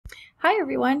Hi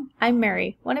everyone, I'm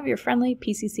Mary, one of your friendly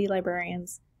PCC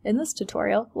librarians. In this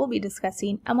tutorial, we'll be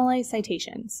discussing MLA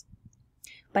citations.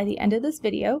 By the end of this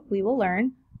video, we will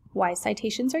learn why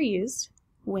citations are used,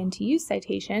 when to use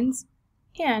citations,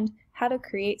 and how to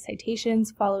create citations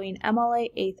following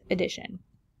MLA 8th edition.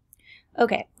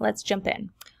 Okay, let's jump in.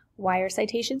 Why are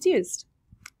citations used?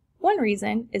 One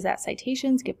reason is that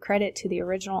citations give credit to the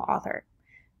original author.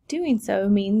 Doing so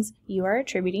means you are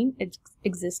attributing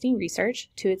existing research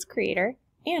to its creator,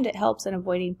 and it helps in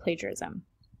avoiding plagiarism.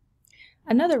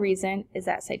 Another reason is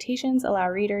that citations allow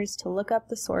readers to look up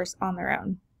the source on their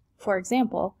own. For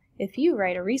example, if you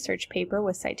write a research paper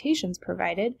with citations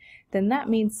provided, then that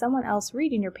means someone else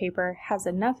reading your paper has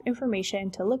enough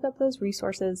information to look up those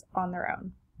resources on their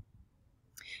own.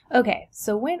 Okay,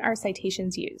 so when are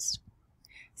citations used?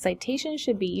 Citations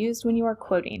should be used when you are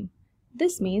quoting.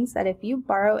 This means that if you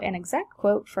borrow an exact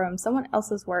quote from someone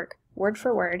else's work, word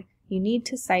for word, you need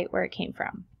to cite where it came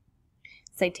from.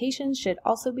 Citations should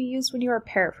also be used when you are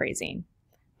paraphrasing.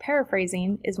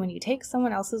 Paraphrasing is when you take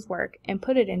someone else's work and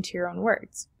put it into your own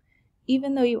words.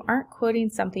 Even though you aren't quoting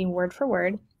something word for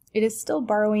word, it is still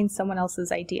borrowing someone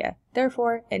else's idea.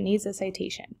 Therefore, it needs a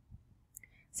citation.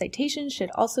 Citations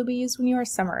should also be used when you are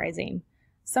summarizing.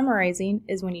 Summarizing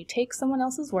is when you take someone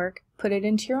else's work, put it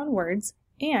into your own words,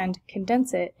 and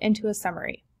condense it into a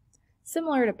summary.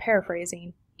 Similar to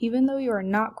paraphrasing, even though you are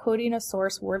not quoting a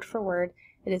source word for word,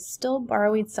 it is still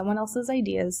borrowing someone else's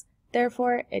ideas,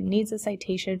 therefore it needs a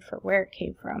citation for where it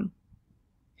came from.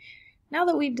 Now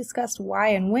that we've discussed why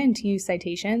and when to use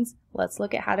citations, let's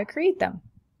look at how to create them.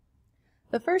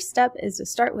 The first step is to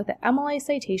start with an MLA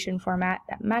citation format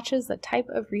that matches the type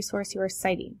of resource you are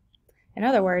citing. In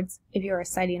other words, if you are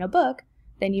citing a book,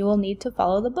 then you will need to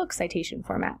follow the book citation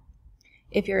format.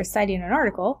 If you're citing an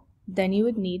article, then you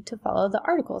would need to follow the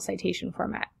article citation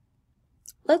format.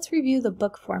 Let's review the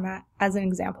book format as an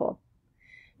example.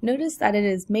 Notice that it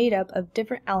is made up of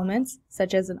different elements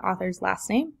such as an author's last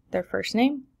name, their first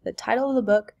name, the title of the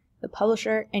book, the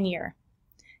publisher, and year.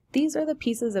 These are the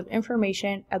pieces of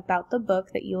information about the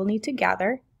book that you will need to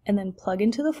gather and then plug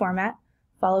into the format,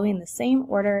 following the same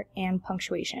order and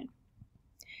punctuation.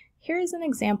 Here is an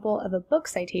example of a book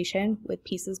citation with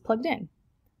pieces plugged in.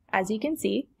 As you can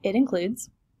see, it includes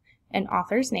an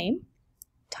author's name,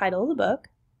 title of the book,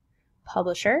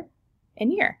 publisher,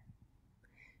 and year.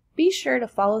 Be sure to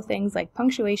follow things like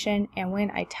punctuation and when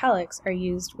italics are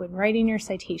used when writing your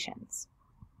citations.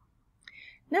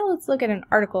 Now let's look at an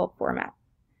article format.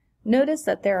 Notice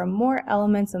that there are more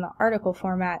elements in the article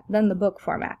format than the book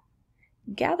format.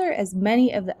 Gather as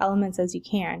many of the elements as you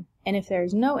can, and if there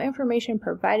is no information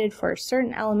provided for a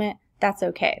certain element, that's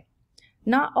okay.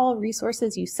 Not all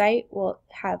resources you cite will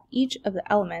have each of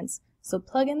the elements, so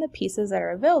plug in the pieces that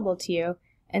are available to you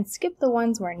and skip the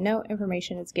ones where no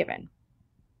information is given.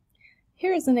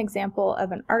 Here is an example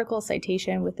of an article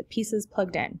citation with the pieces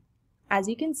plugged in. As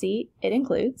you can see, it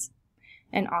includes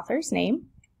an author's name,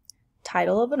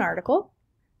 title of an article,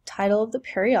 title of the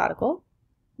periodical,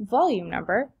 volume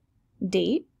number,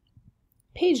 date,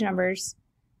 page numbers,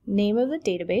 name of the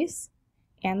database,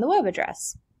 and the web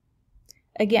address.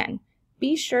 Again,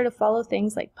 be sure to follow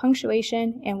things like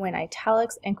punctuation and when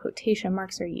italics and quotation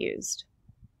marks are used.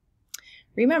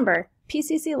 Remember,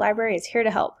 PCC Library is here to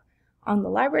help. On the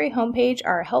library homepage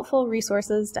are helpful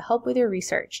resources to help with your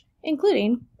research,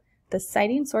 including the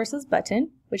Citing Sources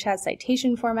button, which has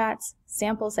citation formats,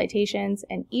 sample citations,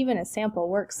 and even a sample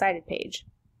works cited page.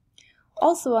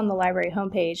 Also on the library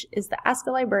homepage is the Ask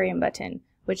a Librarian button,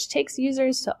 which takes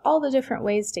users to all the different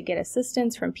ways to get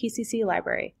assistance from PCC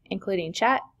Library, including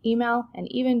chat, email, and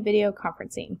even video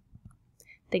conferencing.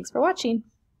 Thanks for watching!